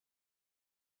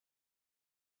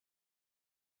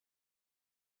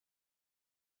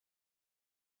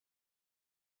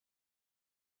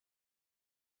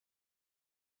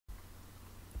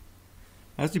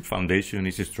ASDIP Foundation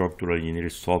is a structural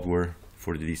engineering software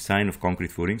for the design of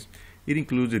concrete footings. It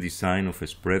includes the design of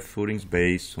spread footings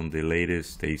based on the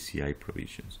latest ACI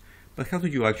provisions. But how do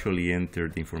you actually enter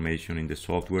the information in the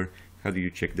software? How do you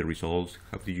check the results?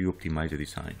 How do you optimize the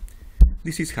design?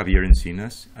 This is Javier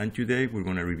Encinas, and today we're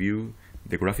going to review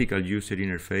the graphical user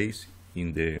interface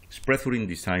in the spread footing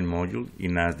design module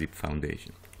in ASDIP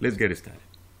Foundation. Let's get started.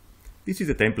 This is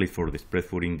a template for the spread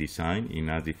footing design in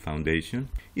ASDIP Foundation.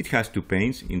 It has two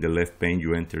panes. In the left pane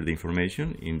you enter the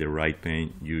information, in the right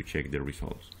pane you check the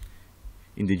results.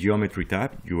 In the geometry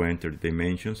tab you enter the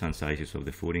dimensions and sizes of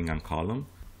the footing and column.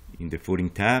 In the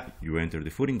footing tab you enter the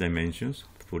footing dimensions,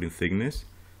 footing thickness,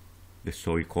 the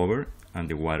soil cover, and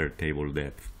the water table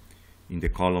depth. In the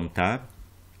column tab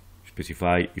you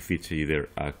specify if it's either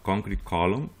a concrete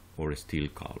column or a steel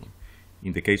column.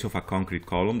 In the case of a concrete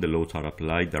column, the loads are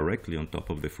applied directly on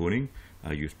top of the footing.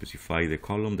 You specify the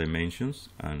column dimensions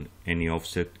and any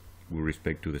offset with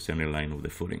respect to the center line of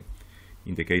the footing.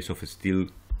 In the case of a steel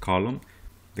column,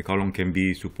 the column can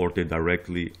be supported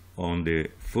directly on the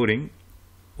footing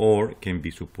or can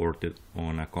be supported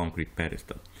on a concrete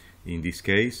pedestal. In this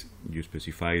case, you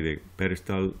specify the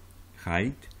pedestal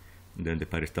height, then the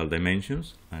pedestal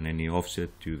dimensions, and any offset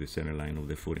to the center line of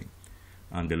the footing.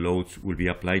 And the loads will be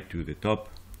applied to the top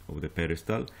of the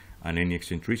pedestal, and any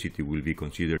eccentricity will be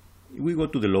considered. If we go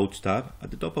to the loads tab,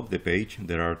 at the top of the page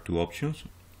there are two options.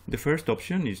 The first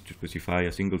option is to specify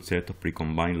a single set of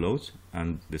pre-combined loads,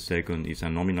 and the second is a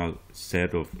nominal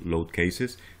set of load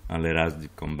cases, and let us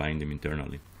combine them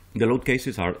internally. The load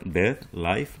cases are death,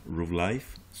 life, roof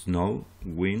life, snow,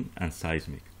 wind, and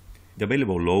seismic. The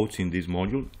available loads in this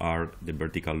module are the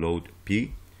vertical load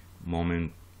P,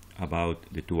 moment about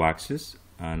the two axes,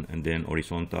 and then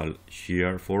horizontal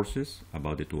shear forces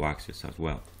about the two axes as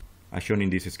well, as shown in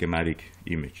this schematic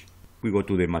image. We go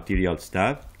to the materials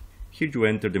tab. Here you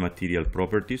enter the material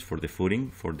properties for the footing,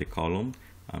 for the column,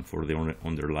 and for the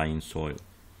underlying soil.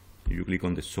 If you click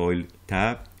on the soil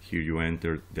tab, here you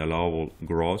enter the allowable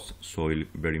gross soil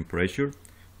bearing pressure,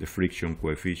 the friction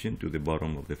coefficient to the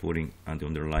bottom of the footing and the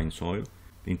underlying soil,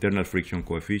 the internal friction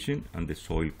coefficient, and the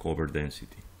soil cover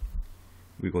density.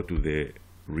 We go to the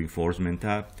reinforcement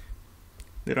tab.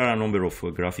 There are a number of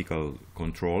graphical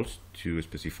controls to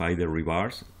specify the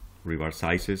rebars, rebar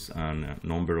sizes, and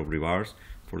number of rebars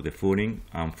for the footing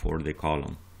and for the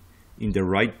column. In the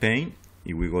right pane,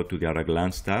 if we go to the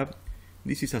at-a-glance tab,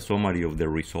 this is a summary of the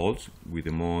results with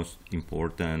the most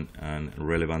important and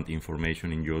relevant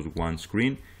information in just one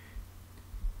screen.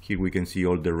 Here we can see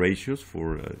all the ratios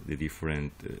for the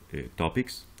different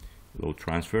topics: load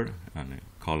transfer and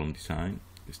column design,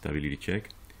 stability check,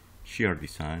 shear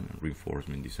design, and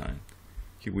reinforcement design.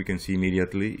 Here we can see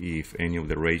immediately if any of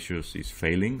the ratios is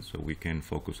failing, so we can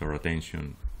focus our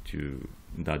attention to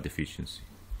that deficiency.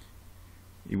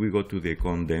 If we go to the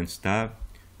condensed tab,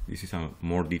 this is a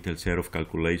more detailed set of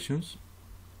calculations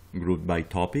grouped by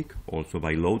topic, also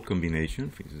by load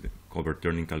combination, the cover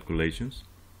turning calculations,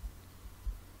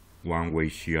 one-way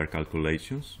shear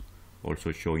calculations,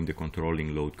 also showing the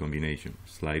controlling load combination,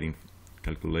 sliding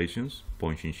calculations,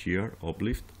 punching shear,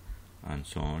 uplift, and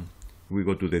so on. We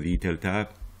go to the detail tab.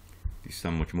 This is a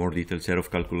much more detailed set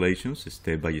of calculations,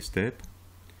 step by step,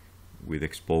 with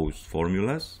exposed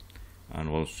formulas and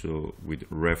also with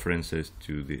references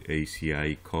to the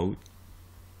ACI code.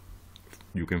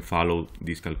 You can follow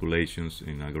these calculations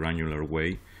in a granular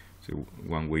way. So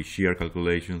one-way shear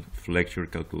calculations, flexure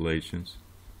calculations,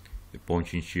 the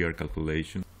punching shear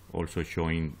calculation, also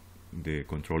showing the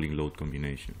controlling load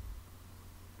combination,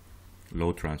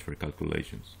 load transfer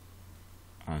calculations,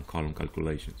 and column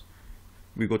calculations.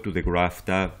 We go to the graph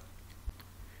tab.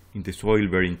 In the soil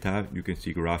bearing tab, you can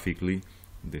see graphically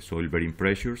the soil bearing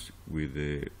pressures with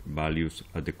the values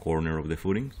at the corner of the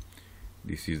footings.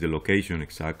 This is the location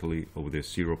exactly of the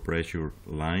zero pressure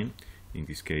line. In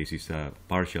this case, it's a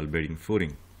partial bearing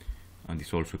footing, and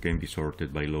this also can be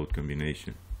sorted by load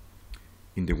combination.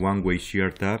 In the one-way shear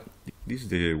tab, this is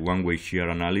the one-way shear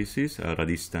analysis at a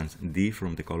distance d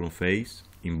from the column face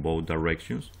in both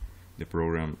directions. The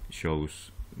program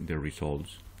shows the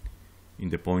results. In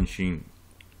the punching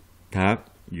tab,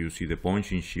 you see the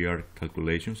punching shear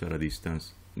calculations at a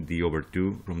distance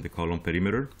d/2 from the column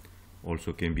perimeter.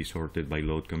 Also can be sorted by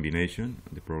load combination.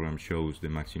 The program shows the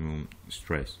maximum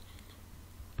stress.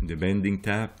 In the bending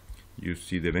tab, you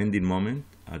see the bending moment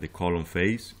at the column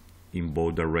face in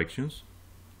both directions.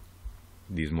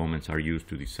 These moments are used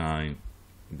to design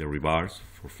the rebars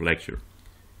for flexure.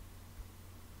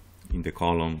 In the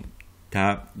column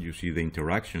tab, you see the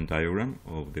interaction diagram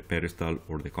of the pedestal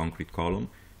or the concrete column,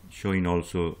 showing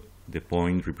also the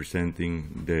point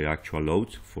representing the actual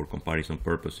loads for comparison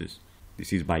purposes.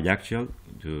 This is biaxial.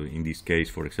 In this case,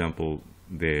 for example,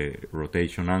 the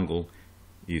rotation angle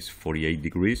is 48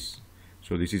 degrees.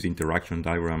 So this is interaction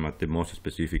diagram at the most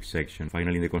specific section.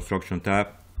 Finally, in the construction tab,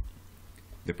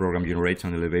 the program generates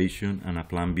an elevation and a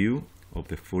plan view of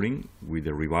the footing with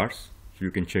the rebars, so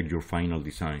you can check your final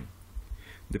design.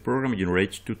 The program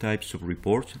generates two types of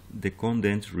reports: the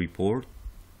condensed report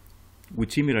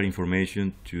with similar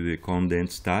information to the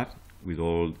condensed tab with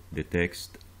all the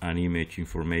text and image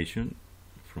information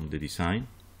from the design,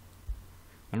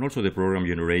 and also the program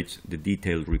generates the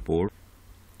detailed report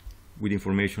with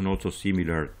information also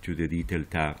similar to the detail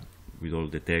tab with all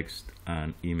the text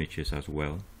and images as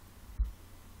well.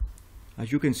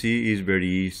 As you can see, it's very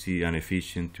easy and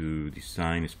efficient to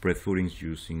design spread footings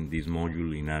using this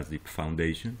module in ASDIP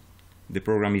Foundation. The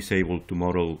program is able to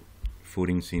model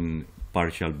footings in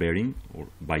partial bearing or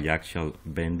biaxial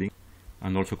bending,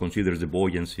 and also considers the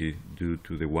buoyancy due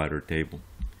to the water table.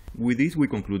 With this, we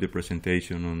conclude the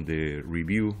presentation on the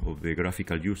review of the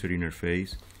graphical user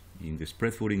interface in the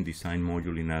spread footing design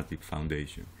module in ASDIP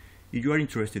Foundation. If you are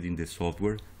interested in the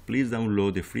software, please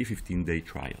download the free 15-day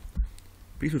trial.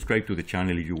 Please subscribe to the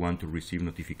channel if you want to receive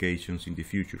notifications in the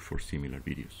future for similar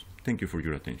videos. Thank you for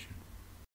your attention.